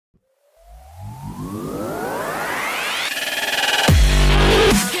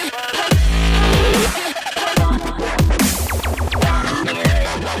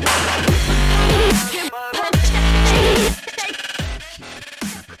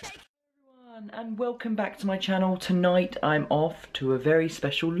And welcome back to my channel. Tonight I'm off to a very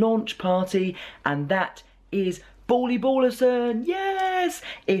special launch party, and that is Ballie Ballerson, yes!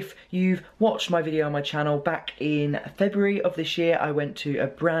 If you've watched my video on my channel, back in February of this year I went to a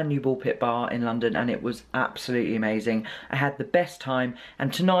brand new ball pit bar in London and it was absolutely amazing. I had the best time,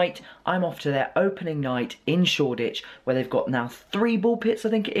 and tonight I'm off to their opening night in Shoreditch where they've got now 3 ball pits, I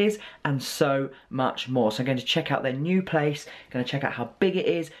think it is, and so much more. So I'm going to check out their new place, going to check out how big it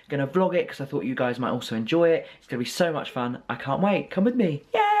is, going to vlog it because I thought you guys might also enjoy it. It's going to be so much fun. I can't wait. Come with me.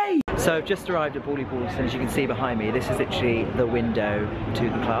 Yay! So I've just arrived at Ballie Ballerson, as you can see behind me. This is literally the window to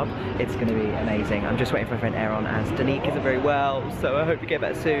the club. It's going to be amazing. I'm just waiting for my friend Aaron, as Danique isn't very well, so I hope we get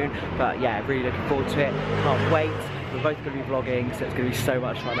better soon. But yeah, really looking forward to it. Can't wait. We're both going to be vlogging, so it's going to be so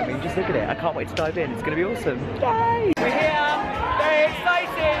much fun. I mean, just look at it. I can't wait to dive in. It's going to be awesome. Yay! We're here. Very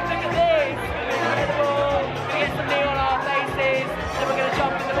excited. Look at this. Incredible. We're going to get some knee on our faces, then we're going to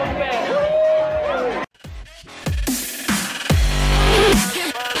jump in the ball pit. Woo!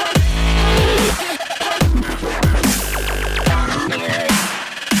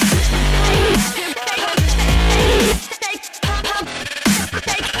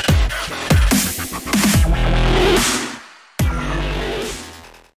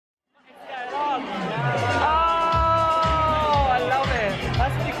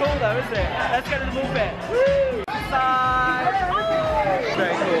 Isn't it? Let's go to the ball pit. Woo! Side.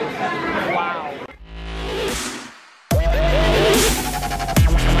 Very cool. Wow.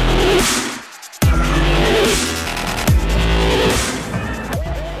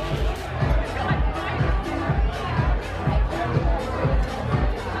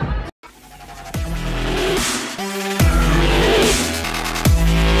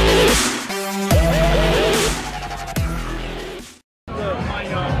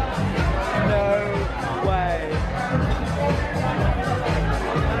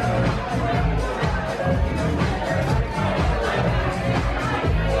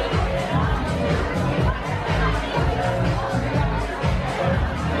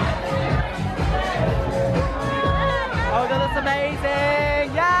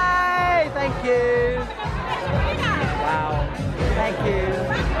 Amazing! Yay! Thank you! Wow. Thank you.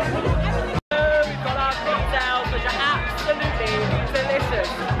 We've got our cocktails, which are absolutely delicious.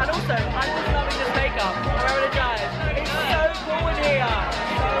 And also, I'm just loving this makeup. I'm wearing a giant. It's so cool in here.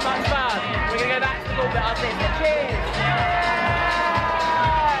 So much fun. We're going to go back to the ball bit after this. Cheers! Yay!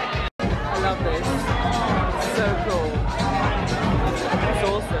 I love this. It's so cool. It's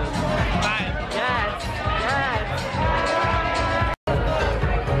awesome. Yes! Yes!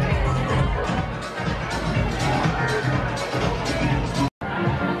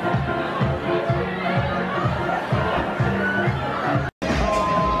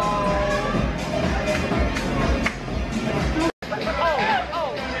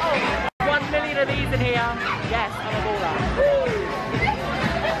 These in here. Yes, I'm a baller. Woo!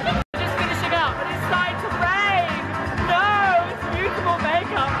 Just finishing up, but it's starting to rain. No, it's beautiful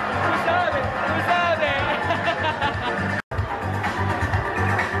makeup. Reserve it. Reserve it.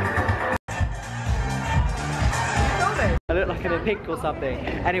 I look like I'm in a pink or something.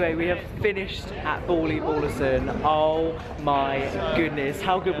 Anyway, we have finished at Ballie Ballerson. Oh my goodness,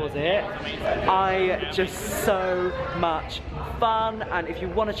 how good was it? Just so much fun, and if you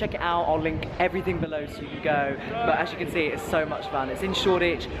want to check it out, I'll link everything below so you can go. But as you can see, it's so much fun. It's in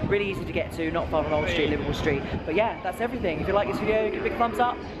Shoreditch, really easy to get to, not far from Old Street, Liverpool Street. But yeah, that's everything. If you like this video, give it a big thumbs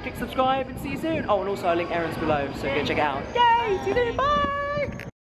up, click subscribe, and see you soon. Oh, and also I'll link Aaron's below, so go check it out. Yay! See you soon, bye!